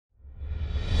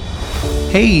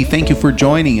Hey, thank you for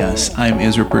joining us. I'm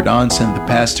Ezra Perdonson, the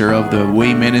pastor of the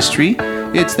Way Ministry.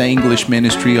 It's the English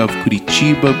ministry of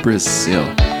Curitiba, Brazil.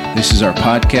 This is our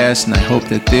podcast, and I hope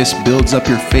that this builds up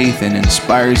your faith and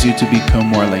inspires you to become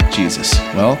more like Jesus.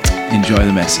 Well, enjoy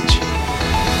the message.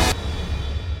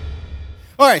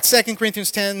 All right, 2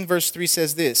 Corinthians 10, verse 3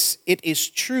 says this: "It is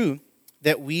true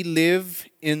that we live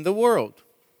in the world,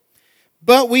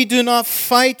 but we do not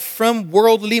fight from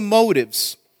worldly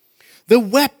motives. The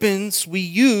weapons we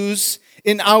use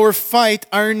in our fight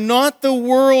are not the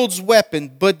world's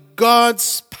weapon, but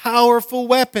God's powerful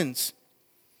weapons,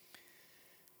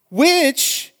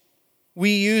 which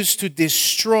we use to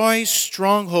destroy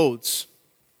strongholds.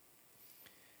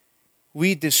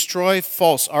 We destroy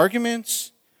false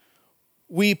arguments.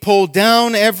 We pull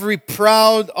down every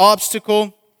proud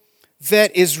obstacle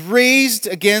that is raised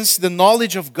against the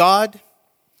knowledge of God,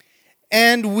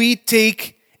 and we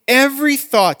take every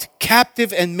thought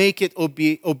captive and make it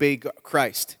obey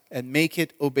Christ. And make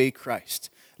it obey Christ."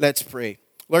 Let's pray.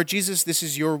 Lord Jesus, this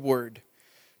is your word.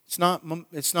 It's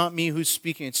not me who's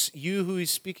speaking. It's you who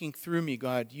is speaking through me,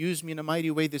 God. Use me in a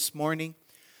mighty way this morning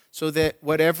so that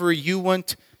whatever you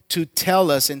want to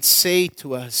tell us and say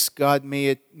to us, God, may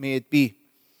it be.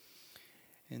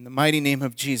 In the mighty name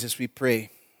of Jesus we pray.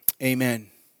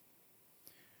 Amen.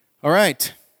 All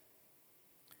right.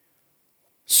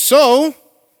 So,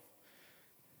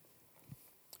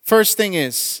 first thing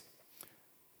is,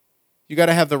 you got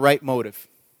to have the right motive.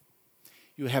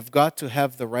 You have got to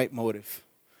have the right motive.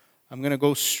 I'm going to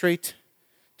go straight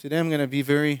to them. I'm going to be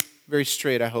very, very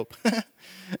straight, I hope.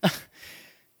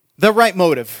 The right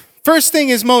motive. First thing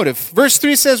is motive. Verse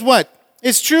 3 says what?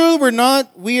 It's true that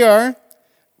we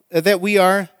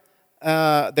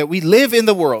live in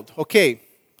the world. Okay,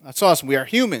 that's awesome. We are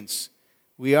humans.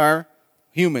 We are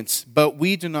humans, but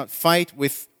we do not fight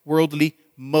with worldly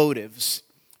motives.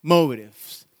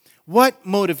 Motives. What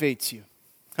motivates you?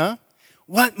 Huh?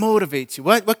 What motivates you?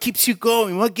 What keeps you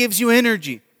going? What gives you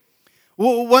energy?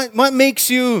 What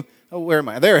makes you... Oh, where am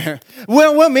I? There.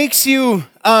 Well, what makes you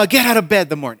get out of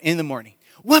bed in the morning?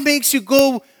 What makes you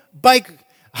go bike,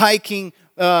 hiking,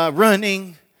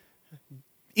 running,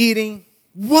 eating?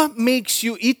 What makes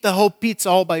you eat the whole pizza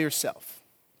all by yourself?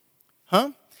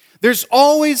 Huh? There's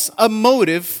always a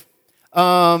motive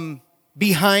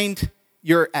behind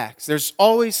your acts. There's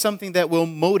always something that will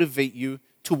motivate you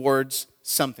towards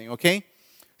something, okay?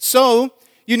 So,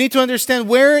 you need to understand,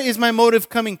 where is my motive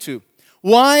coming to?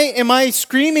 Why am I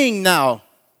screaming now?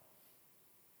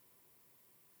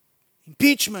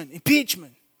 Impeachment,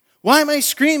 impeachment. Why am I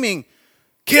screaming?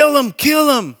 Kill him, kill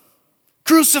him.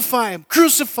 Crucify him,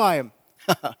 crucify him.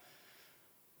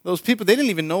 Those people, they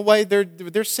didn't even know why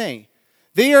they're saying.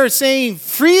 They are saying,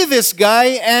 free this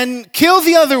guy and kill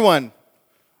the other one.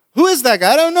 Who is that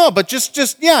guy? I don't know, but just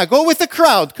go with the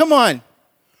crowd. Come on.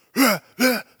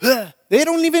 They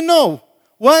don't even know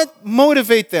what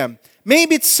motivates them.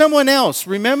 Maybe it's someone else.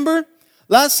 Remember?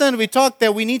 Last Sunday we talked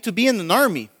that we need to be in an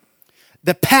army.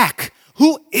 The pack.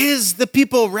 Who is the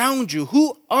people around you?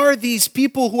 Who are these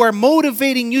people who are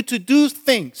motivating you to do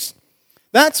things?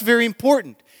 That's very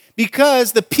important,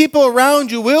 because the people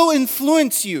around you will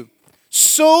influence you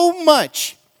so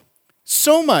much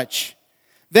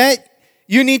that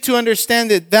you need to understand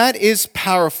that is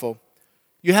powerful.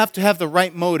 You have to have the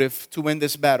right motive to win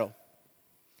this battle.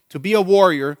 To be a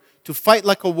warrior, to fight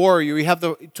like a warrior, you have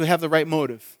to have the right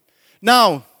motive.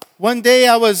 Now, one day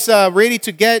I was ready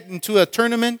to get into a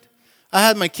tournament. I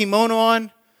had my kimono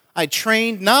on. I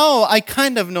trained. Now I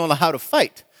kind of know how to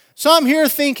fight. So I'm here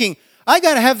thinking, I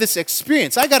got to have this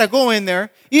experience. I got to go in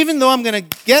there. Even though I'm going to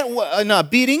get a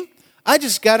beating, I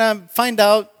just got to find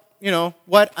out,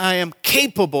 what I am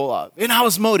capable of. And I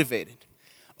was motivated.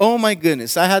 Oh my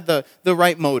goodness, I had the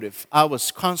right motive. I was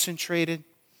concentrated.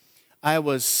 I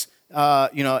was,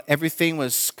 everything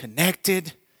was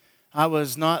connected. I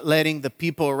was not letting the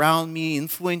people around me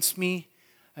influence me,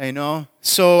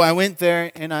 So I went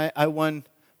there and I won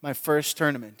my first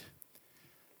tournament.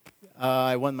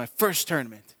 But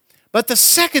the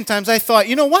second time I thought,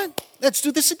 you know what? Let's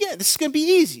do this again. This is going to be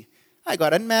easy. I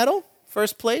got a medal,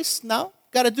 first place. Now,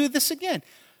 got to do this again.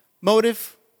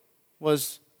 Motive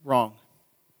was wrong.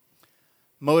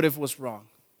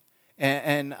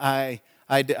 And I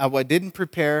didn't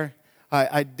prepare.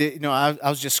 I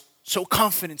was just so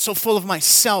confident, so full of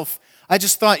myself. I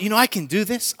just thought, I can do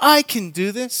this.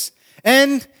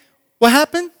 And what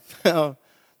happened? Oh,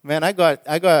 man, I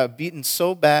got beaten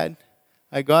so bad.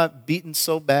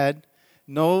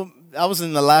 No, I was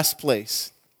in the last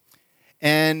place.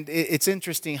 And it's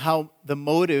interesting how the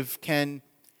motive can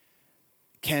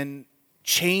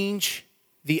change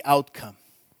the outcome.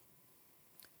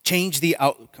 change the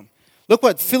outcome. Look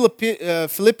what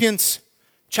Philippians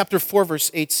chapter 4, verse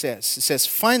 8 says. It says,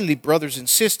 finally, brothers and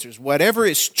sisters, whatever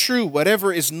is true,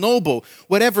 whatever is noble,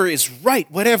 whatever is right,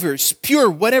 whatever is pure,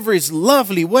 whatever is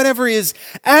lovely, whatever is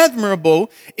admirable,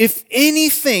 if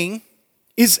anything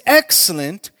is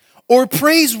excellent or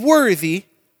praiseworthy,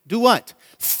 do what?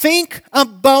 Think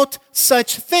about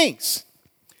such things.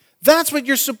 That's what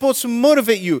you're supposed to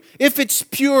motivate you. If it's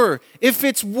pure, if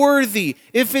it's worthy,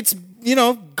 if it's,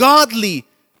 godly,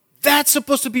 that's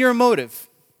supposed to be your motive.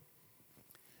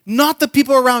 Not the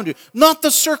people around you, not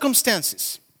the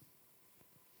circumstances.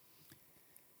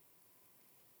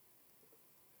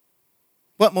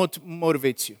 What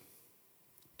motivates you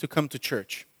to come to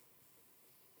church?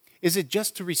 Is it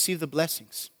just to receive the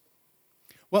blessings?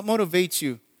 What motivates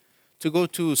you to go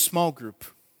to a small group,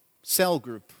 cell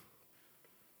group,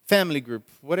 family group,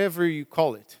 whatever you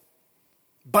call it?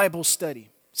 Bible study,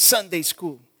 Sunday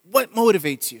school. What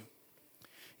motivates you?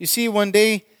 You see, one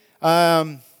day,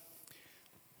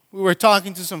 we were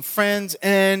talking to some friends,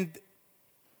 and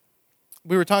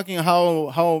we were talking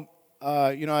how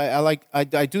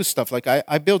I do stuff like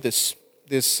I built this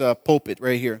pulpit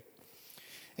right here,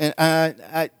 and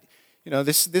I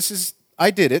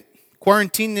did it.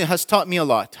 Quarantine has taught me a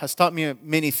lot. Has taught me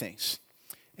many things,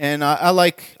 and I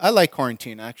like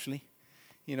quarantine actually.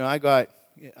 I got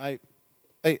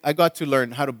to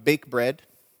learn how to bake bread,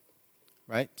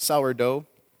 right? Sourdough,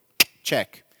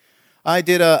 check. I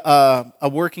did a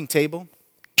working table.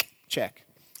 Check.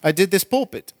 I did this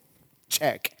pulpit.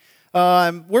 Check.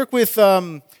 Work with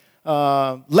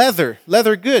leather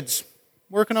goods.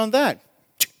 Working on that.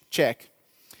 Check.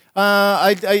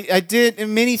 I did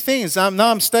many things.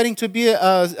 Now I'm studying to be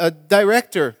a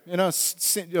director.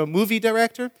 A movie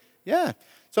director. Yeah.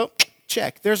 So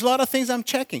check. There's a lot of things I'm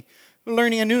checking.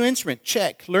 Learning a new instrument.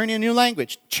 Check. Learning a new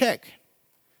language. Check.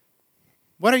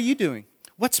 What are you doing?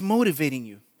 What's motivating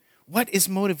you? What is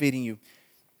motivating you?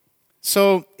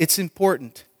 So it's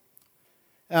important.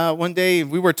 One day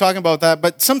we were talking about that,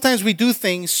 but sometimes we do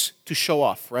things to show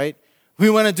off, right? We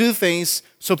want to do things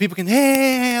so people can,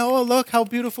 hey, oh, look how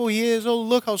beautiful he is. Oh,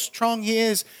 look how strong he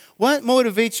is. What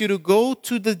motivates you to go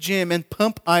to the gym and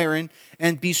pump iron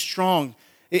and be strong?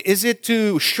 Is it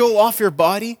to show off your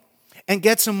body and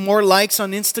get some more likes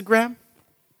on Instagram?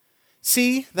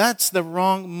 See, that's the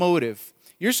wrong motive.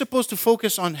 You're supposed to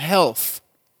focus on health.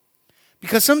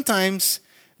 Because sometimes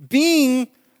being,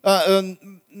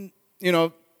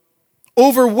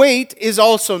 overweight is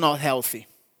also not healthy.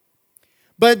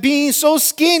 But being so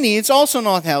skinny, it's also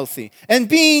not healthy. And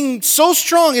being so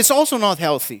strong, it's also not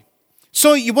healthy.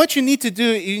 So what you need to do,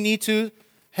 you need to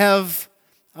have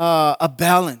a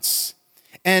balance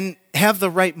and have the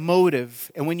right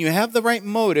motive. And when you have the right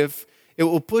motive, it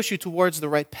will push you towards the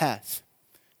right path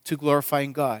to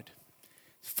glorifying God.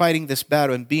 Fighting this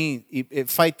battle and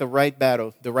fight the right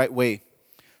battle the right way.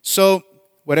 So,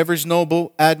 whatever is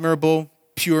noble, admirable,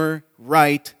 pure,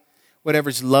 right, whatever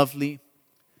is lovely,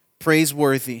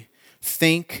 praiseworthy,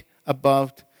 think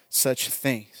about such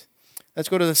things. Let's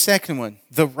go to the second one,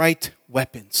 the right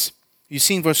weapons. You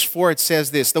see in verse 4 it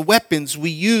says this, the weapons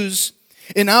we use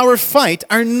in our fight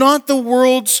are not the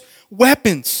world's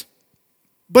weapons,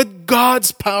 but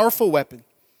God's powerful weapon.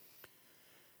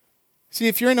 See,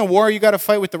 if you're in a war, you got to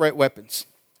fight with the right weapons.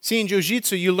 See, in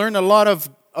jiu-jitsu, you learn a lot of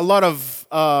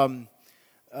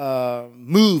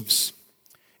moves.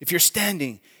 If you're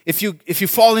standing, if you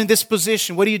fall in this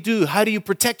position, what do? How do you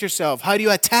protect yourself? How do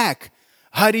you attack?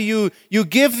 How do you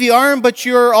give the arm, but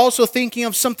you're also thinking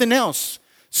of something else?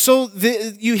 So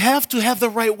you have to have the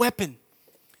right weapon,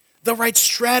 the right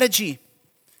strategy.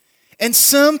 And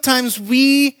sometimes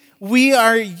we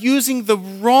are using the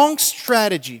wrong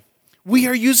strategy. We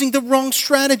are using the wrong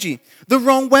strategy, the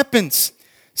wrong weapons.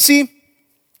 See,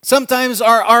 sometimes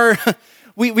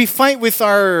we fight with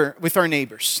our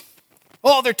neighbors.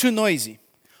 Oh, they're too noisy.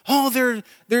 Oh, they're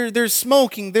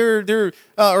smoking. They're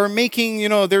or making,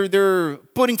 they're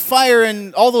putting fire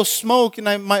and all those smoke.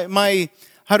 And my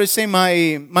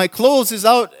clothes is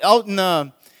out in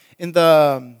the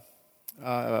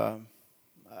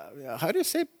how do you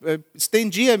say?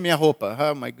 Estendia minha roupa.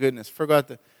 Oh my goodness, forgot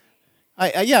the.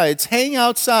 It's hanging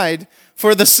outside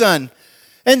for the sun.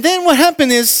 And then what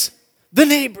happened is the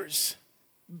neighbors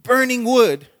burning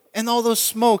wood and all those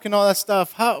smoke and all that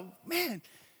stuff.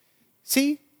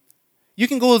 See? You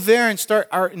can go there and start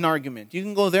an argument. You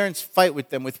can go there and fight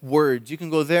with them with words. You can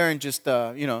go there and just,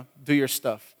 do your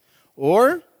stuff.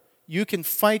 Or you can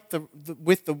fight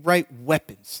with the right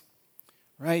weapons,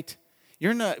 right?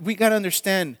 We got to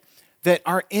understand that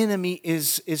our enemy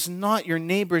is not your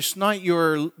neighbor, it's not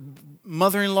your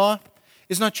mother-in-law,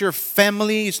 It's not your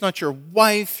family. It's not your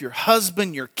wife, your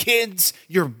husband, your kids,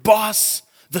 your boss,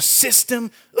 the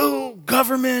system. Oh,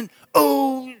 government.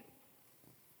 Oh,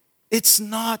 it's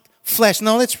not flesh.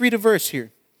 Now let's read a verse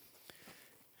here.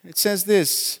 It says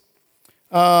this.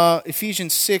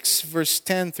 Ephesians 6, verse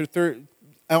 10 through 30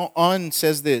 on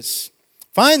says this.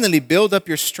 Finally, build up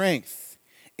your strength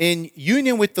in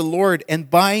union with the Lord and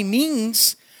by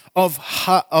means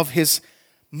of His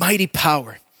mighty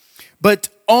power. But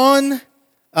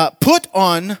put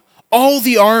on all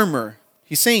the armor.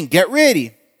 He's saying, get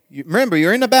ready. Remember,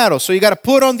 you're in a battle, so you got to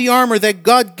put on the armor that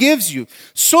God gives you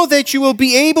so that you will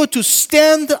be able to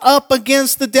stand up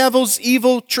against the devil's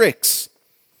evil tricks.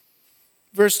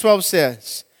 Verse 12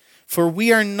 says, for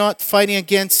we are not fighting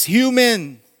against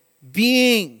human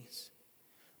beings,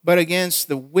 but against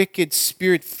the wicked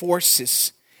spirit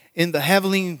forces in the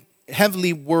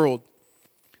heavenly world,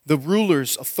 the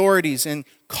rulers, authorities, and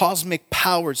cosmic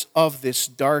powers of this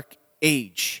dark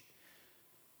age.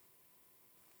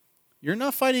 You're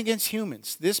not fighting against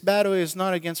humans. This battle is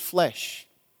not against flesh.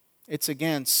 It's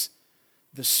against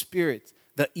the spirit,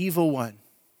 the evil one.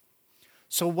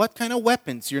 So what kind of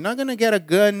weapons? You're not going to get a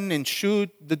gun and shoot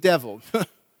the devil.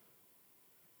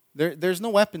 There's no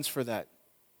weapons for that.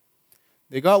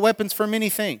 They got weapons for many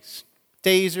things.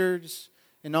 Tasers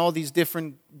and all these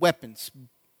different weapons.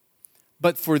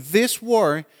 But for this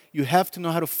war, you have to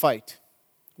know how to fight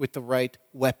with the right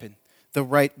weapon. The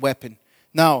right weapon.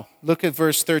 Now, look at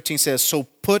verse 13 says, so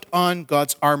put on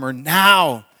God's armor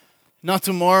now. Not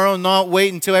tomorrow, not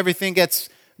wait until everything gets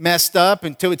messed up,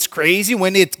 until it's crazy.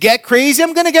 When it get crazy,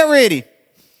 I'm going to get ready.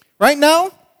 Right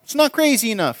now, it's not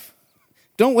crazy enough.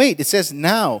 Don't wait. It says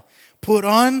now. Put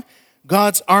on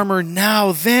God's armor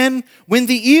now. Then, when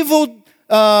the evil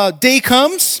day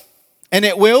comes, and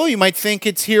it will, you might think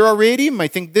it's here already. You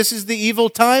might think this is the evil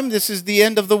time. This is the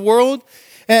end of the world.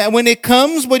 When it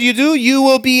comes, what do? You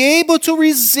will be able to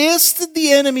resist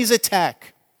the enemy's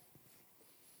attack.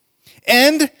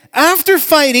 And after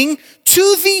fighting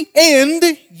to the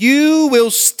end, you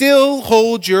will still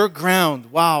hold your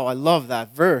ground. Wow, I love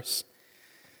that verse.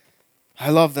 I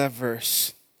love that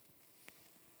verse.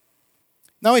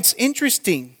 Now it's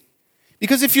interesting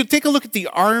because if you take a look at the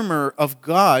armor of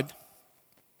God,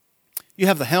 you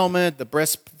have the helmet, the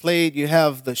breastplate, you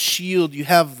have the shield, you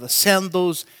have the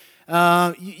sandals.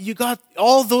 You got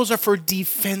all those are for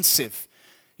defensive.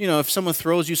 You know, if someone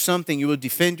throws you something, you will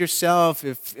defend yourself.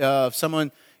 If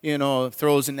someone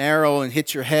throws an arrow and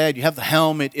hits your head, you have the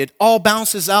helmet. It all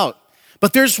bounces out.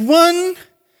 But there's one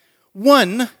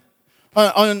verse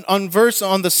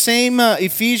on the same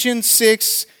Ephesians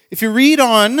 6. If you read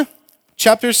on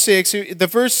chapter 6, the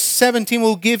verse 17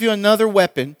 will give you another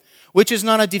weapon, which is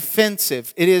not a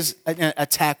defensive. It is an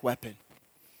attack weapon.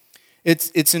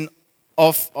 It's an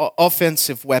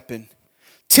offensive weapon.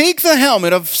 Take the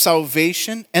helmet of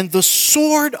salvation and the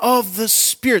sword of the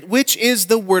Spirit, which is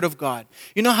the Word of God.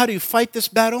 You know how do you fight this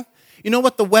battle? You know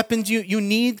what the weapons you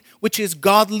need, which is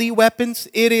godly weapons?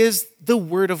 It is the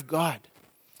Word of God.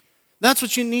 That's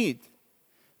what you need.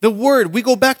 The Word, we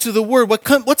go back to the Word.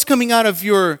 What's coming out of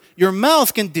your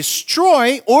mouth can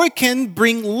destroy or it can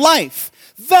bring life.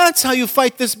 That's how you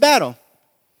fight this battle.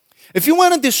 If you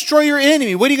want to destroy your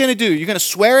enemy, what are you going to do? You're going to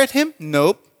swear at him?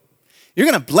 Nope. You're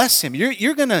going to bless him.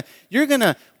 You're going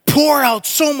to pour out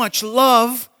so much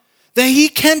love that he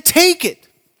can't take it.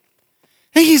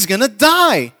 And he's going to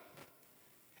die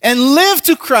and live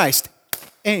to Christ.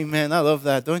 Amen. I love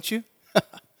that, don't you?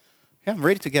 I'm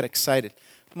ready to get excited.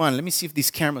 Come on, let me see if these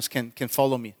cameras can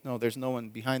follow me. No, there's no one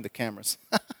behind the cameras.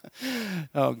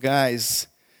 Oh, guys,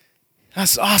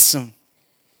 that's awesome.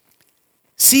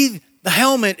 See, the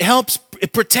helmet helps,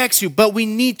 it protects you, but we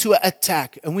need to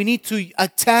attack. And we need to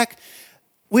attack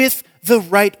with the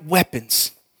right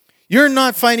weapons. You're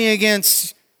not fighting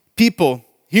against people,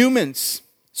 humans.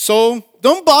 So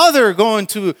don't bother going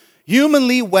to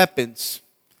humanly weapons.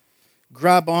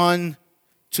 Grab on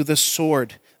to the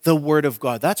sword, the Word of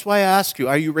God. That's why I ask you,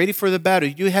 are you ready for the battle?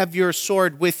 You have your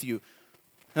sword with you.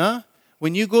 Huh?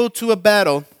 When you go to a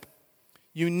battle,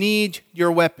 you need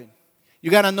your weapon. You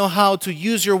got to know how to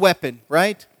use your weapon,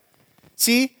 right?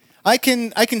 See, I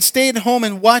can stay at home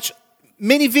and watch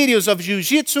many videos of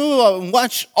jiu-jitsu,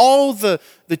 watch all the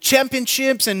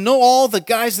championships and know all the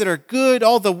guys that are good,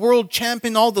 all the world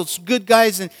champion, all those good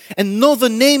guys, and know the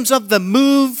names of the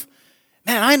move.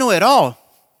 Man, I know it all.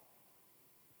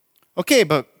 Okay,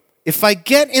 but if I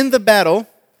get in the battle,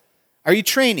 are you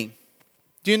training?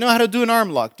 Do you know how to do an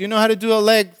arm lock? Do you know how to do a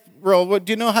leg roll?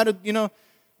 Do you know how to,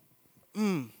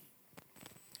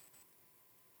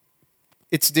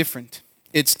 It's different.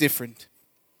 It's different.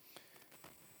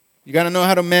 You got to know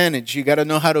how to manage. You got to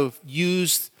know how to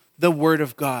use the Word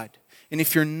of God. And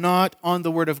if you're not on the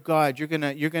Word of God, you're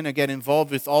gonna get involved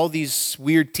with all these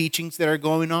weird teachings that are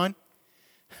going on.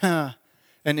 And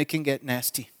it can get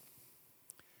nasty.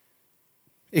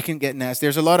 It can get nasty.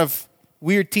 There's a lot of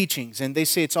weird teachings, and they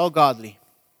say it's all godly.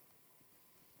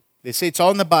 They say it's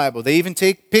all in the Bible. They even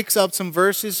picks up some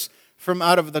verses from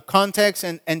out of the context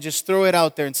and just throw it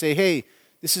out there and say, hey,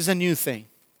 this is a new thing.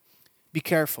 Be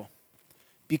careful.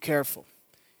 Be careful.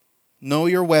 Know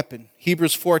your weapon.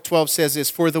 Hebrews 4:12 says this,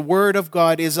 for the word of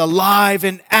God is alive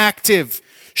and active,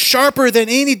 sharper than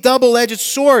any double-edged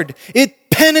sword. It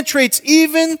penetrates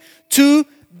even to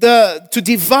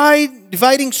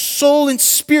dividing soul and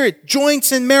spirit,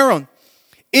 joints and marrow.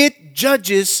 It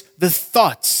judges the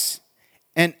thoughts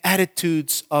and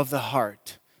attitudes of the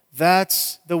heart.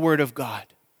 That's the Word of God.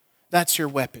 That's your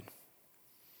weapon.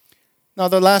 Now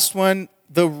the last one,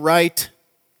 the right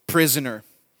prisoner.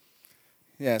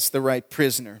 Yes, the right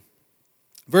prisoner.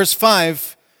 Verse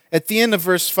 5, at the end of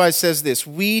verse 5 says this,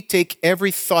 we take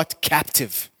every thought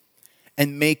captive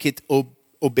and make it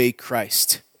obey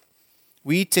Christ.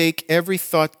 We take every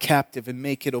thought captive and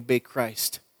make it obey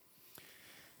Christ.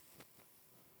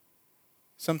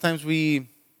 Sometimes we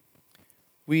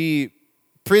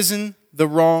prison the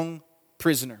wrong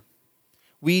prisoner.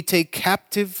 We take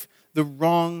captive the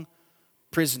wrong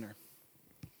prisoner.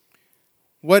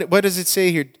 What does it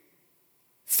say here?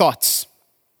 Thoughts.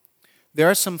 There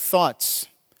are some thoughts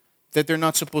that they're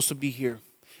not supposed to be here.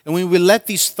 And when we let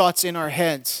these thoughts in our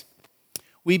heads,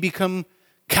 we become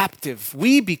captive.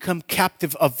 We become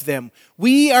captive of them.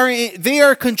 They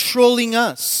are controlling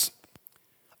us.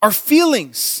 Our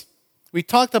feelings. We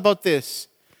talked about this.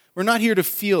 We're not here to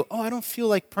feel, I don't feel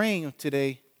like praying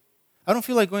today. I don't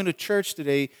feel like going to church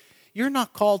today. You're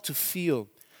not called to feel.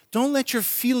 Don't let your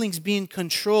feelings be in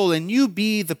control and you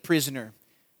be the prisoner.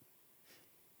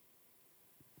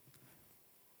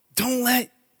 Don't let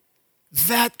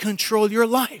that control your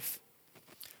life.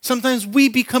 Sometimes we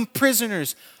become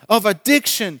prisoners of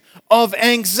addiction, of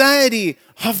anxiety,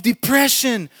 of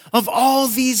depression, of all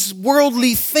these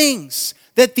worldly things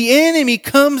that the enemy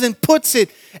comes and puts it,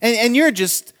 and you're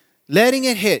just letting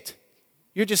it hit.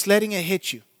 You're just letting it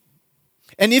hit you.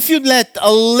 And if you let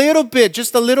a little bit,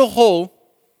 just a little hole,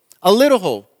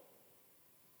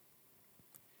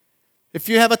 if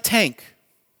you have a tank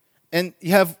and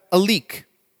you have a leak,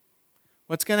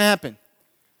 what's going to happen?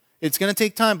 It's going to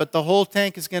take time, but the whole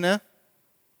tank is going to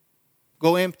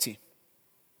go empty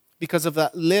because of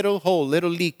that little hole, little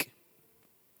leak.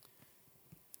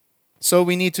 So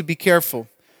we need to be careful.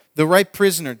 The right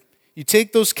prisoner. You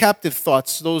take those captive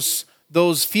thoughts,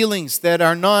 those feelings that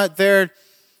are not there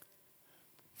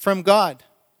from God.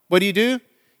 What do?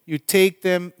 You take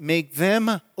them, make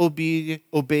them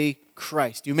obey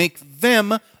Christ. You make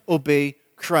them obey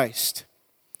Christ.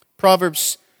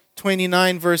 Proverbs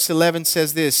 29 verse 11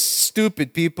 says this,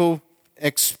 stupid people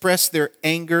express their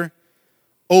anger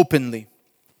openly,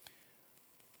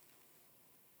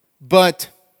 but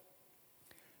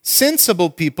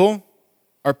sensible people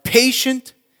are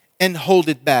patient and hold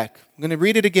it back. I'm going to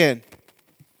read it again.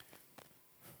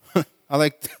 I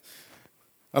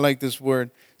like this word.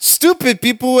 Stupid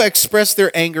people express their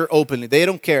anger openly. They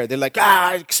don't care. They're like,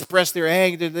 express their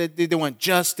anger. They want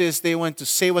justice. They want to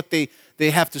say what they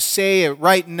have to say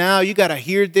right now. You got to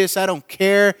hear this. I don't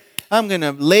care. I'm going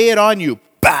to lay it on you.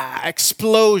 Bah!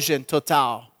 Explosion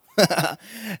total.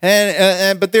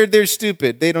 But they're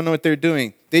stupid. They don't know what they're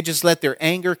doing. They just let their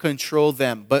anger control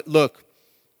them. But look,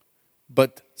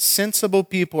 sensible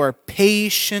people are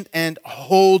patient and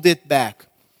hold it back.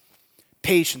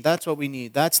 Patient, that's what we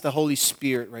need. That's the Holy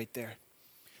Spirit right there.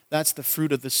 That's the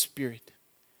fruit of the Spirit.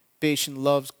 Patient,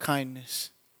 love,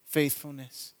 kindness,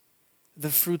 faithfulness.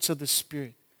 The fruits of the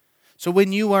Spirit. So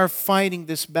when you are fighting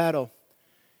this battle,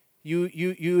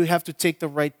 you have to take the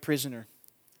right prisoner.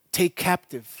 Take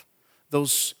captive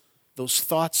those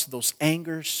thoughts, those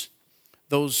angers,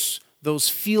 those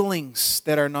feelings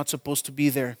that are not supposed to be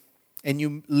there. And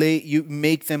you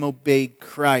make them obey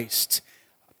Christ.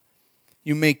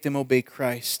 You make them obey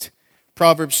Christ.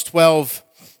 Proverbs 12.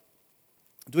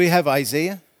 Do we have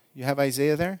Isaiah? You have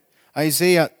Isaiah there?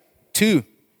 Isaiah 2.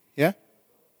 Yeah?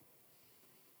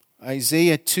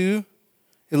 Isaiah 2,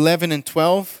 11 and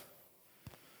 12.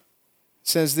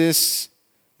 Says this,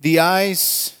 the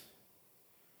eyes.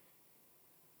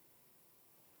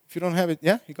 If you don't have it,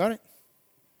 yeah, you got it?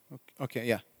 Okay,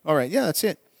 yeah. All right, yeah, that's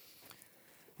it.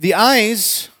 The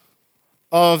eyes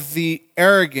of the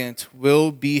arrogant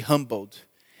will be humbled,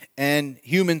 and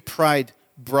human pride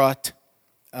brought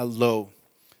low.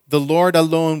 The Lord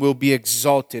alone will be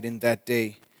exalted in that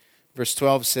day, Verse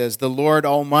 12 says, "The Lord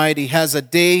Almighty has a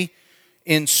day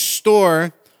in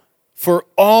store for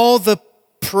all the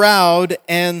proud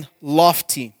and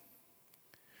lofty,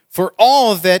 for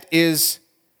all that is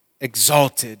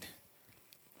exalted,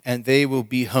 and they will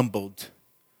be humbled."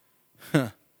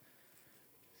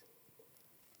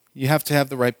 You have to have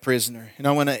the right prisoner. And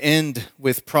I want to end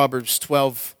with Proverbs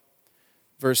 12,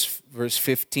 verse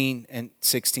 15 and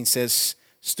 16 says,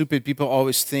 "Stupid people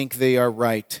always think they are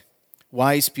right.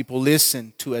 Wise people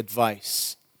listen to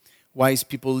advice." Wise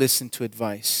people listen to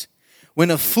advice.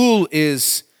 "When a fool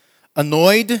is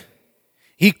annoyed,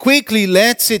 he quickly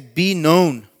lets it be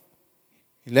known."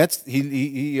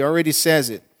 He already says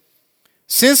it.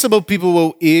 "Sensible people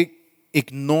will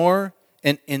ignore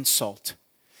an insult."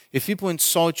 If people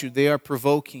insult you, they are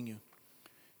provoking you.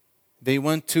 They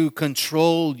want to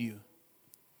control you.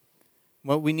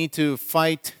 What we need to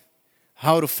fight,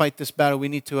 how to fight this battle, we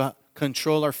need to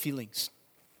control our feelings.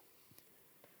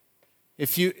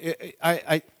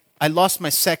 I lost my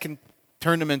second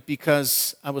tournament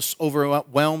because I was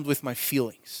overwhelmed with my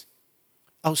feelings.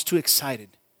 I was too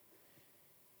excited.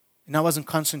 And I wasn't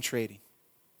concentrating.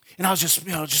 And I was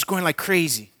just going like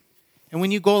crazy. And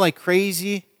when you go like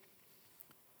crazy,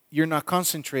 you're not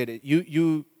concentrated.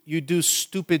 You do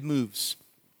stupid moves.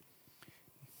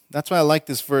 That's why I like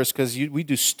this verse, because we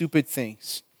do stupid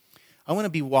things. I want to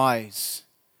be wise.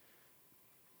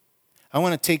 I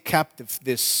want to take captive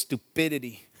this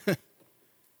stupidity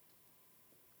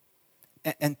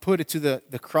and put it to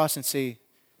the cross and say,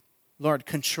 "Lord,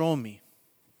 control me.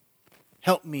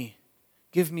 Help me.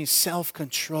 Give me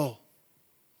self-control."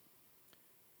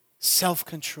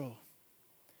 Self-control.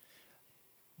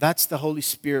 That's the Holy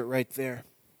Spirit right there.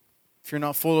 If you're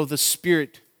not full of the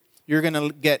Spirit, you're going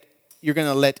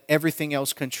to let everything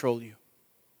else control you.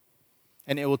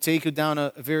 And it will take you down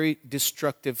a very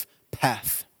destructive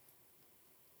path.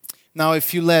 Now,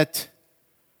 if you let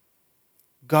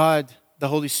God, the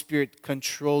Holy Spirit,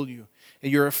 control you,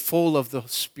 and you're full of the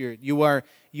Spirit, you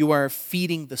are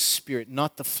feeding the Spirit,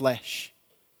 not the flesh,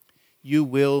 you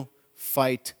will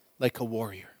fight like a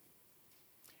warrior.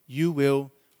 You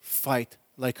will fight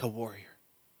like a warrior.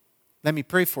 Let me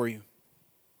pray for you.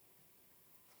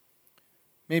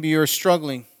 Maybe you're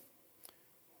struggling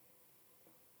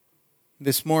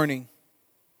this morning,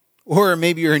 or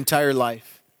maybe your entire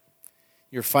life.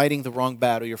 You're fighting the wrong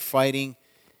battle. You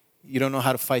don't know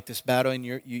how to fight this battle, and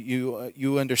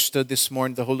you understood this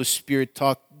morning. The Holy Spirit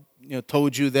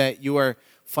told you that you are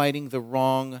fighting the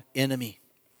wrong enemy.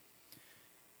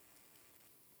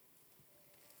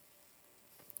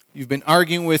 You've been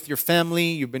arguing with your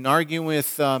family. You've been arguing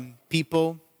with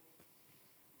people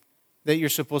that you're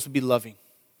supposed to be loving.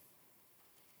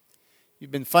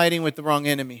 You've been fighting with the wrong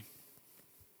enemy.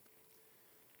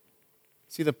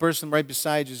 See, the person right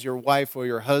beside you is your wife or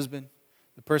your husband.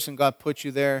 The person God put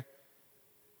you there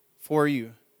for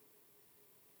you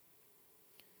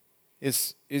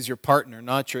is your partner,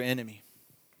 not your enemy.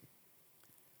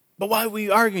 But why are we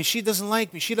arguing? She doesn't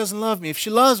like me. She doesn't love me. If she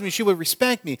loves me, she would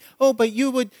respect me. Oh, but you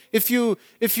would, if you,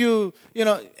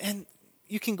 and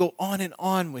you can go on and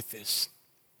on with this.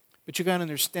 But you got to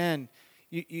understand,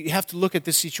 you have to look at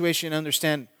this situation and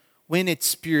understand when it's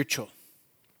spiritual.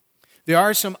 There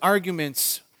are some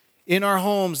arguments in our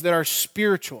homes that are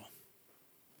spiritual.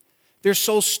 They're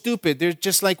so stupid. They're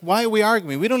just like, why are we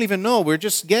arguing? We don't even know. We're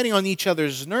just getting on each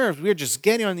other's nerves. We're just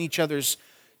getting on each other's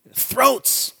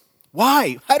throats.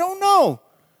 Why? I don't know.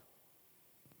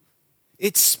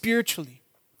 It's spiritually.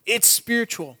 It's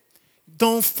spiritual.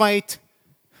 Don't fight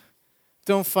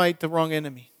the wrong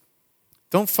enemy.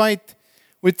 Don't fight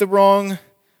with the wrong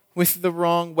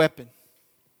weapon.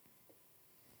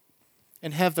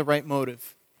 And have the right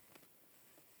motive.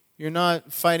 You're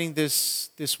not fighting this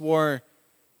war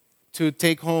to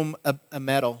take home a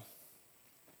medal.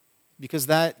 Because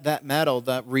that medal,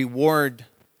 that reward,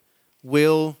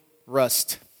 will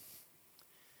rust.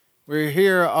 We're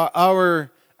here,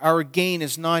 our gain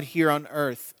is not here on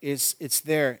earth. It's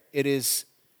there. It is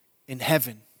in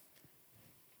heaven.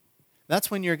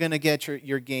 That's when you're going to get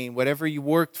your gain. Whatever you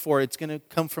worked for, it's going to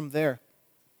come from there.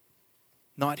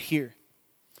 Not here.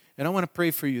 And I want to pray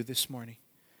for you this morning.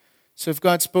 So if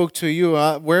God spoke to you,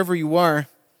 wherever you are,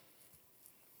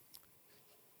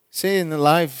 say in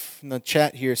the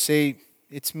chat here, say,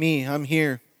 "It's me, I'm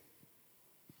here."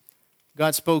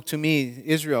 God spoke to me,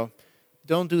 Israel,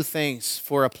 don't do things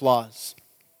for applause.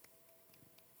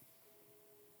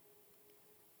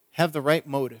 Have the right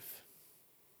motive.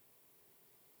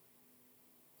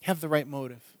 Have the right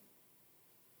motive.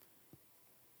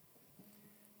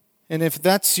 And if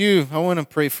that's you, I want to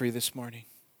pray for you this morning.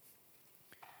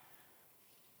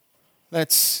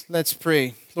 Let's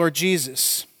pray. Lord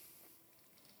Jesus,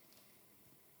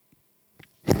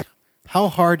 how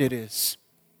hard it is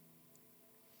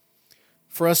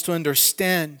for us to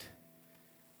understand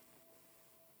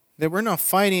that we're not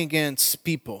fighting against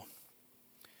people.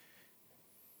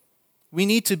 We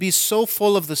need to be so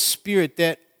full of the Spirit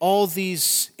that all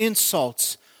these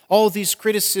insults, all these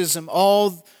criticism,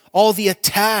 all the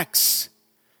attacks,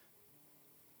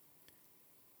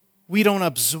 we don't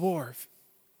absorb.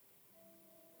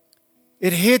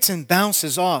 It hits and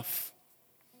bounces off.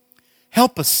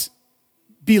 Help us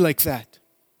be like that.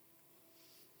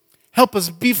 Help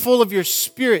us be full of your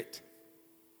Spirit.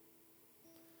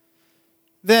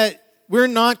 That we're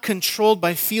not controlled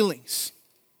by feelings,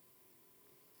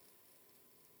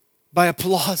 by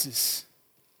applauses,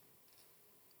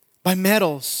 by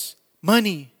medals,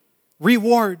 money,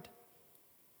 reward.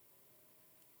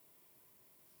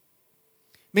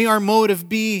 May our motive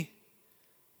be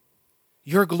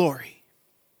your glory.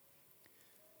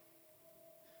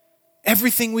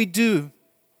 Everything we do,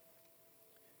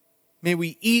 may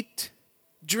we eat,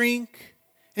 drink,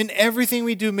 and everything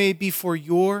we do may be for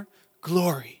your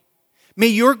glory. May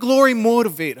your glory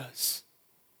motivate us.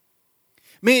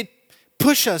 May it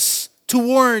push us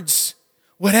towards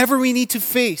whatever we need to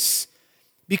face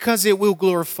because it will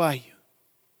glorify you.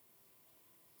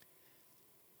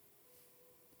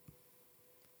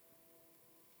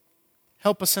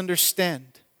 Help us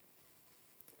understand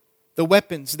the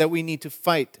weapons that we need to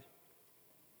fight.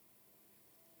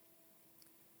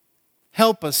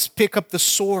 Help us pick up the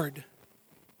sword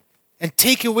and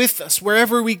take it with us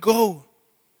wherever we go.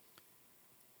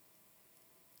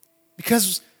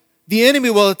 Because the enemy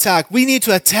will attack. We need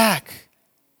to attack.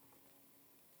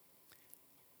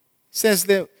 It says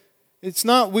that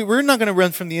we're not going to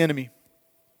run from the enemy.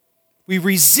 We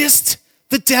resist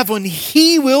the devil and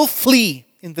he will flee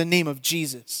in the name of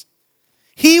Jesus.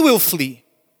 He will flee.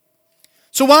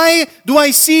 So why do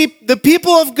I see the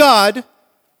people of God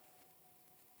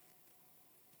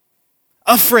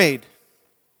afraid,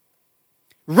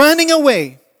 running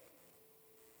away?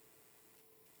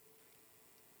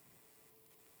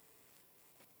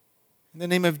 In the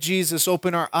name of Jesus,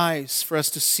 open our eyes for us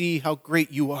to see how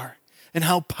great you are and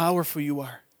how powerful you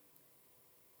are.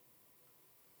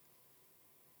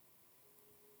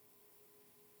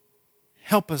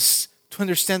 Help us to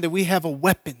understand that we have a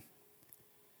weapon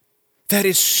that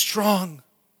is strong.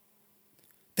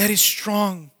 That is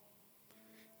strong.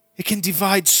 It can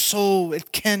divide soul.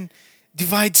 It can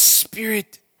divide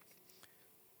spirit.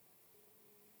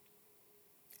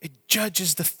 It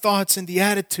judges the thoughts and the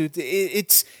attitude.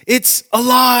 It's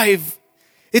alive.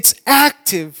 It's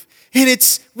active. And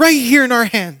it's right here in our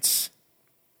hands.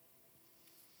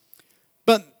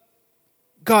 But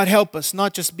God, help us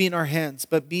not just be in our hands,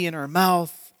 but be in our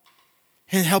mouth.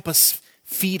 And help us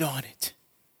feed on it.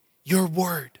 Your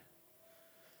word.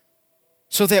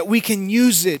 So that we can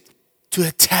use it to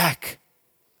attack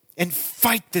and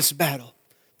fight this battle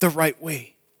the right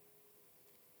way.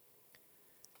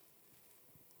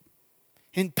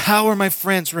 Empower my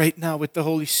friends right now with the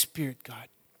Holy Spirit, God.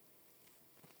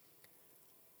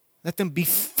 Let them be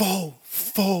full.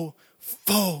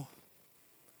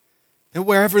 That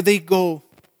wherever they go,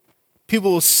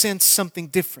 people will sense something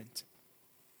different.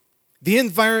 The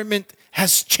environment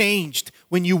has changed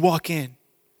when you walk in.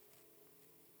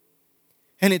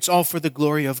 And it's all for the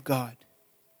glory of God.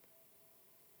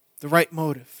 The right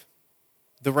motive,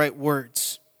 the right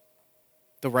words,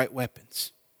 the right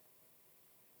weapons.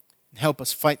 And help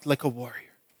us fight like a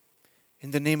warrior. In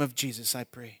the name of Jesus, I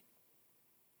pray.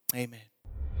 Amen.